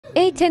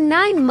8 to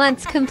 9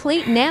 months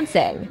complete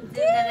Namsang.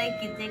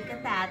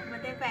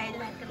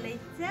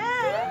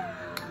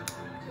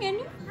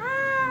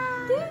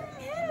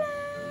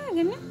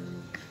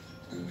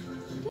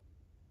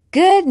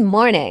 Good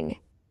morning.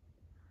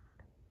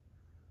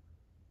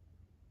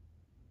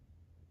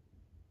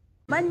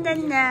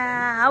 Banana,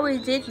 how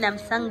is it,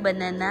 Namsang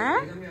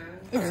banana?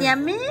 It's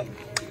yummy?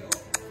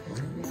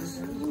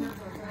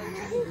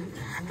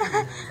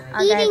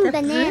 Eating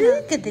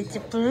banana.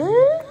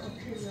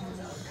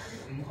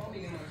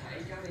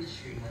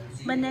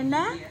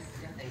 Banana?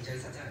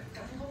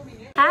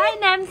 Hi,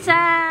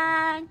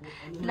 Namsang.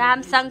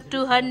 Namsang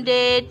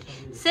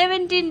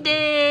 217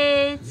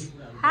 days.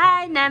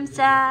 Hi,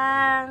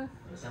 Namsang.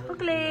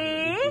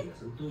 Ugly.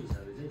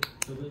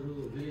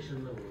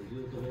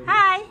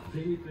 Hi,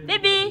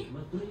 baby.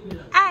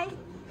 Hi.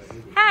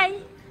 Hi.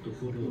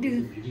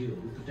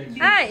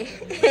 Hi.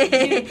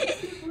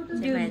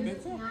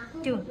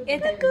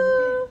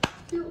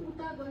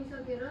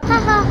 Ha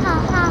ha ha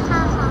ha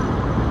ha ha.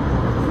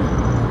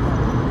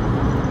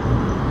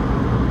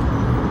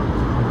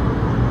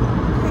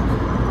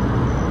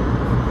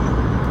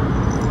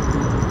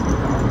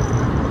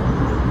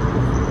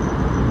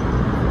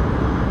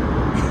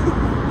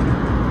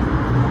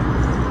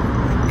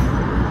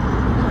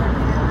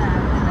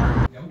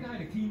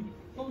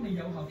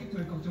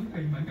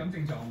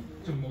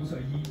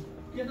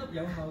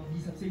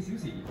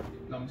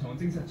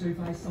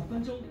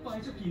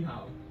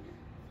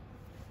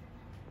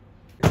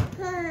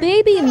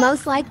 Baby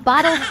most like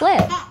bottle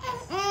flip.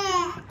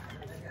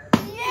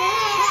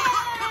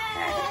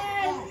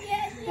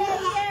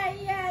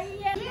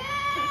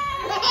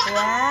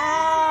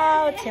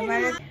 Wow,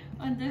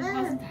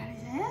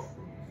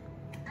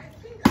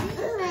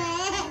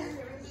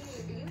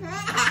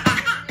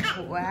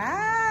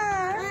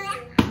 wow.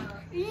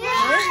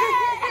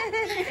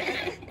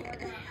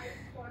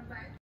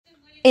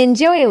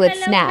 Enjoy with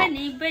Hello, snap.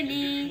 Bunny,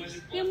 bunny.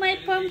 You my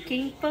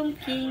pumpkin,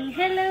 pumpkin.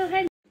 Hello,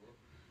 honey.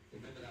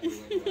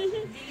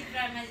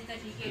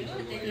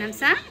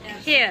 Namsang,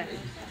 here,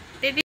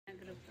 baby.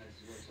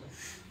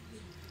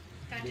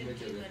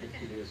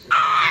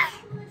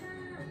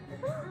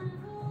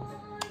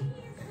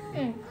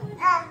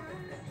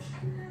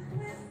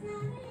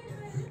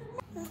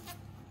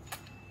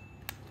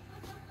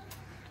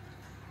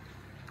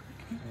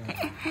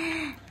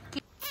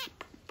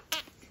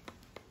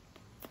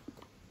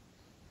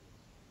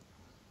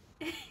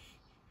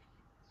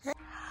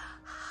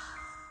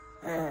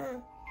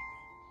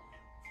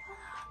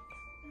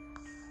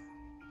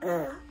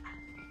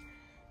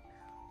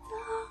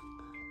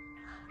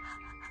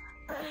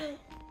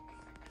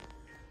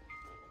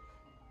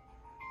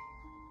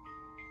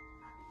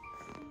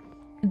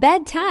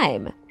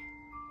 Bedtime.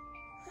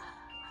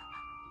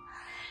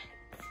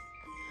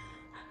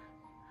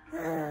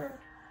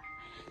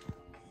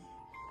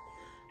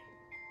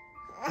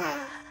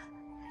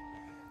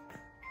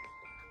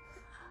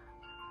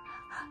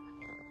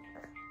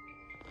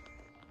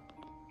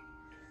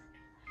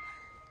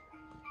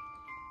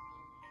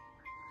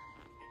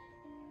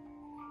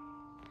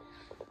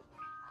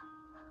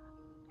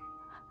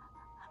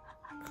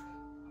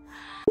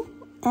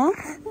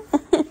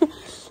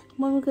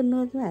 Mami ko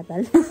nose ma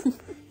hatal.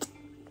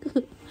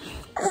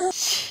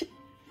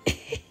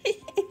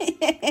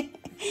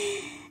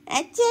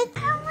 अच्छा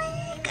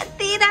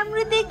कति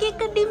राम्रो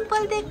देखेको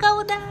डिम्पल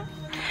देखाउँदा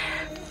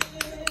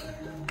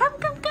कम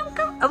कम कम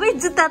कम अब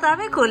जुत्ता त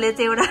आफै खोलेछ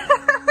एउटा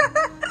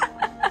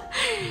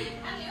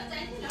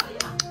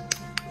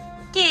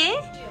के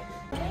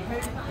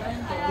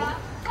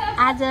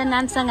आज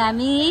नामसँग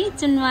हामी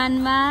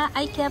चुनवानमा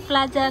आइका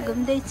प्लाजा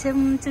घुम्दैछौँ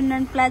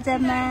चुनवान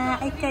प्लाजामा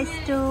आइका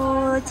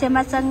स्टोर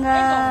छेमासँग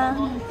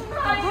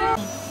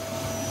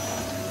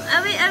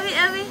अबे अबे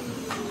अबे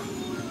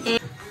ए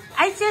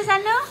आइसो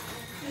सानो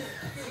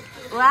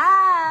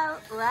wow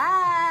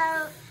wow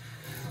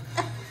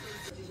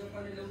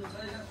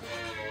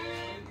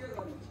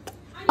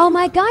Oh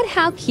my god,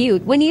 how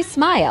cute when you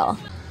smile.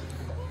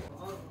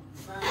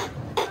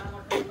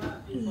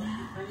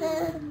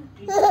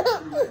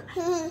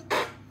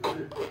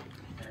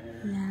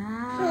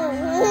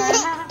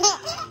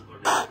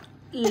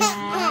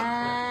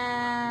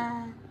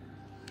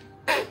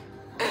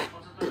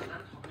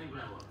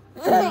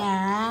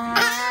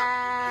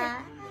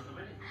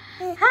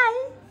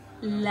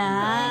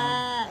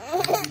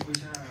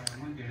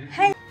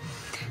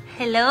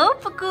 Hello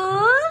पुकु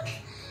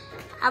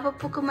अब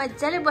पुकु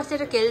मजाले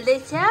बसेर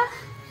खेल्दैछ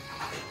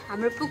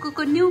हाम्रो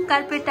पुकुको न्यू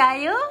कार्पेट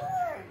आयो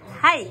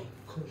हाय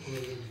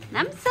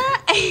नमसा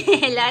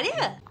हेलारे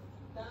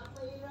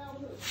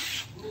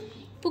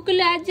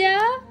पुकुले आज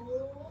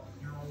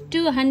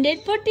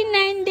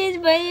 249 डेज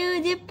भयो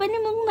जे पनि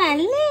मुखमा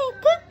हाल्ने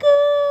कुकु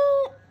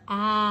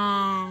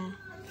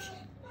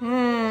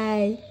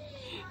हाय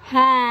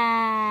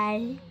हाय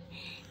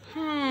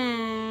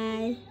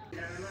हाय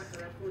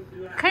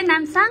खै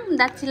नामसाङ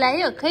दाँत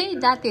चिलायो खै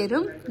दाँत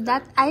हेरौँ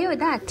दाँत आयो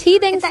दाँत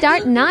Teething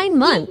start 9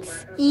 months.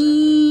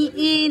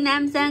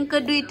 नामसाङको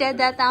दुईटा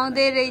दाँत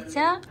आउँदै रहेछ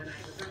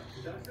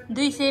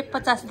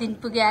 250 दिन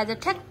पुगे आज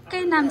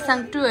ठ्याक्कै नामसाङ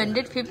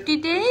 250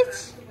 डेज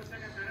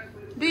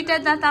दुईटा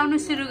दाँत आउनु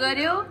सुरु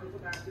गर्यो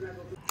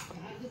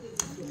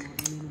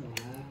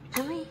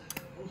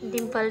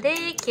डिम्पल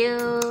देख्यो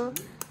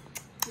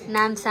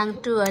नामसाङ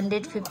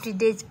 250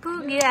 डेज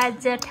पुग्यो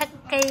आज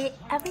ठ्याक्कै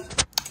अबे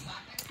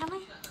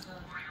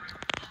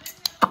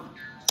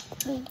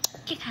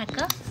के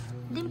खाएको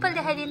डिम्पल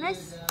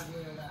देखाइदिनुहोस्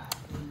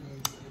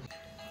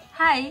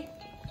हाई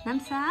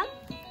नामसाङ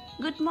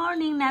गुड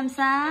मर्निङ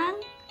नामसाङ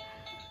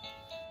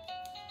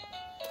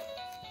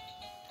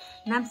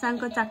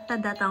नामसाङको 4टा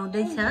दाँत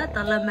आउँदैछ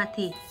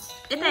तलमाथि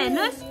यता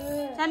हेर्नुहोस्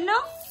सानो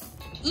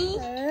इ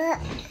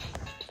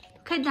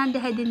खै दाँत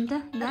देखाइदिनु त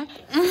दाँत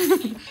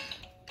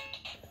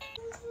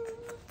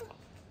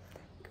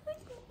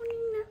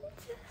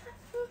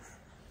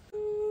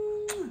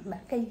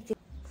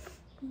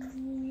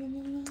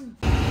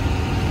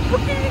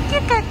के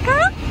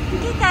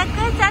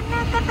kakak sana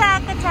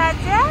kata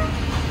saja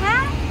ha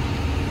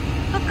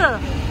kuku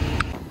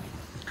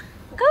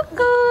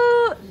kuku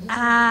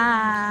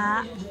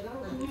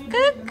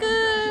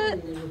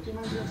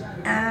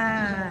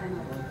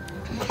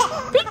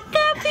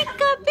pika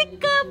bu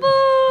pika bu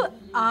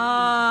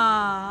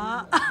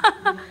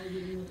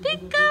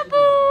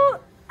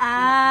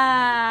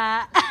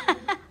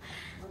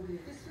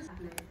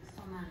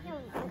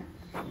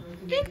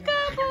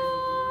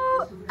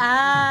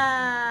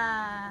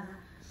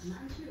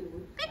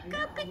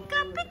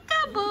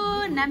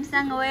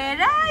Namsang,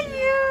 where are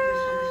you?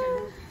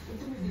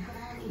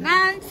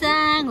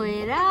 Namsang,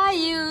 where are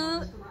you?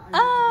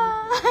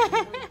 Oh,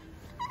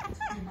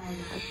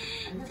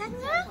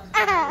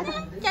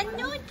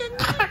 Chanyu,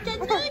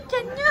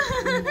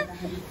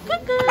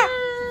 kuku.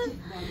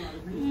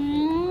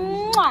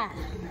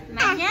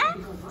 Maya,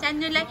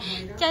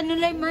 Chanyu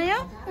lay Maya.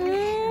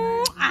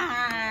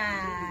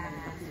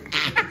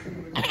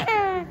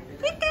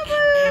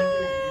 Peekaboo.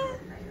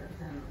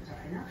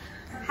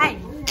 Hi.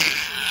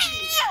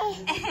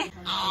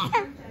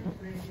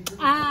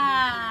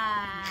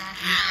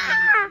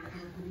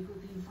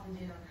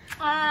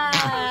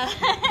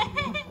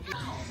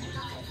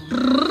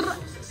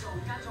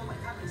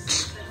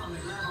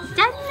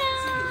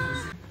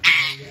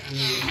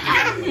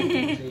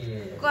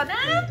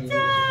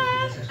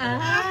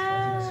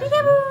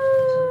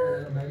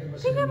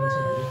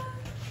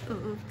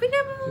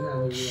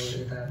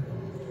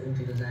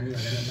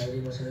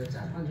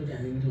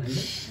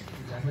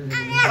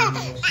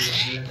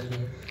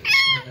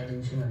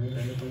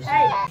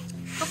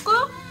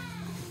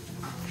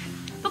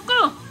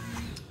 Kuku.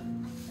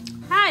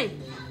 Hai.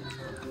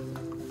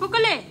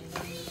 Kukule.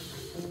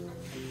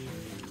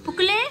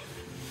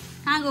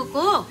 Kहाँ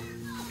गएको?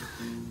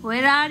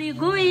 Where are you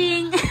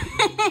going?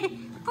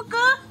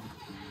 Kuku.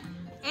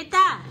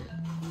 Eta.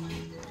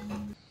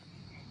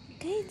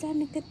 Kay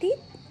जाने कति?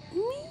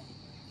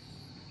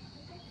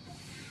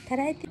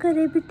 Tarai tiko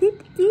repetit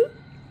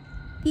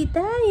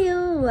Tita yo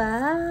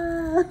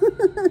wow.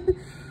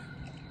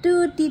 Tu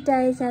tita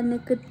sana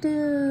ketu.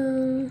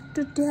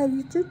 Tu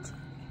hari tu.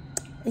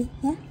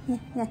 Ya.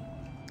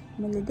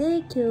 मैले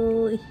देख्यो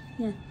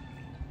या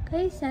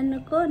कई सानो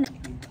को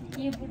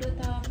ये बुढो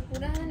त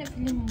पुरानो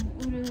फिल्म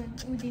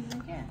उदिनमा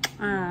क्या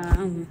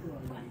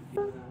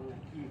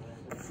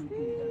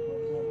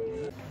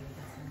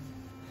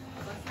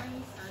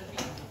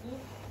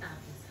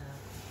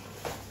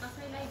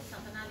कसैलाई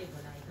सपनाले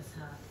बोलाएको छ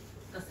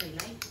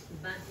कसैलाई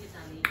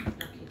बाध्यताले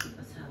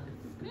राखेको छ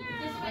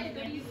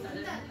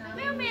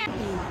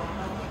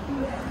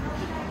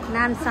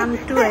Namsang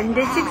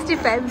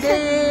 265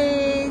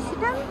 days.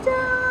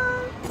 Namsang.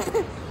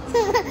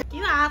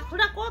 यो हात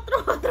खुट्टा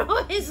कत्रो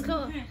यसको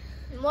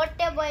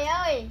मोटे भयो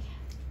है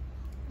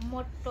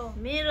मोटो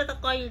मेरो त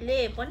कहिले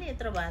पनि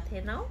यत्रो भएको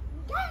थिएन हौ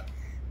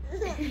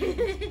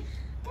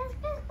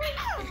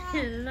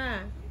ल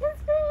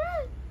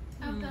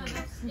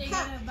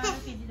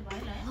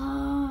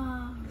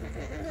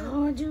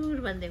हजुर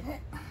भन्देको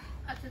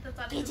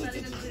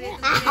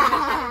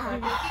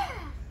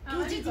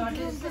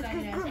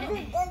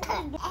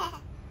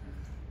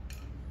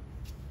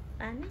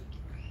पानी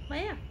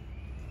भयो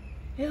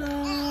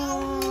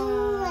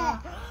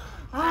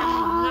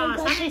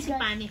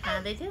पानी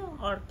खाँदै थियो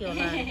अड्क्यो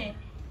होला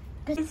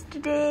It's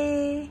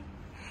today.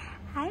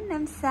 Hi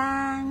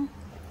Namsang.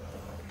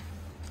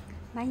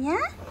 Maya?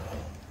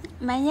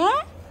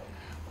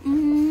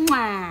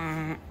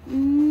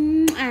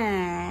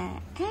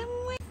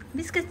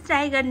 Biscuit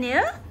try गर्ने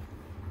हो?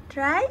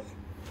 Try?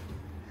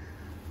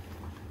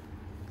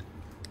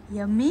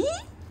 Yummy?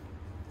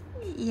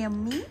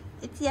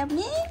 It's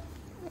yummy?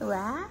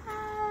 Wow.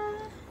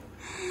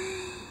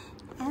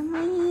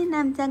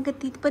 नामसाङको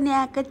तित पनि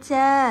आएको छ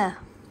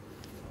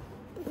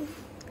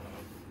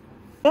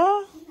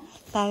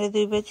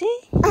 2:30 बजे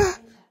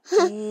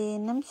ए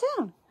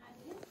नामसाङ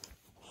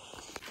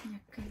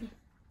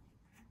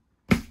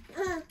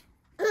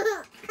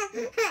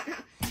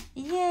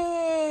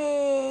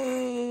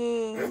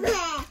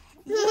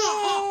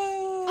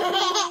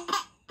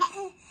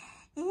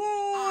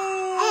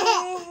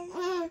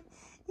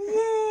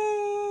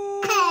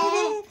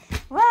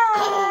Wow.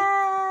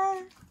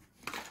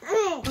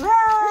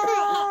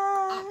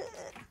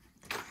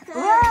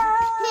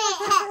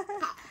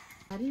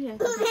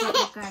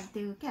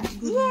 त्यो क्या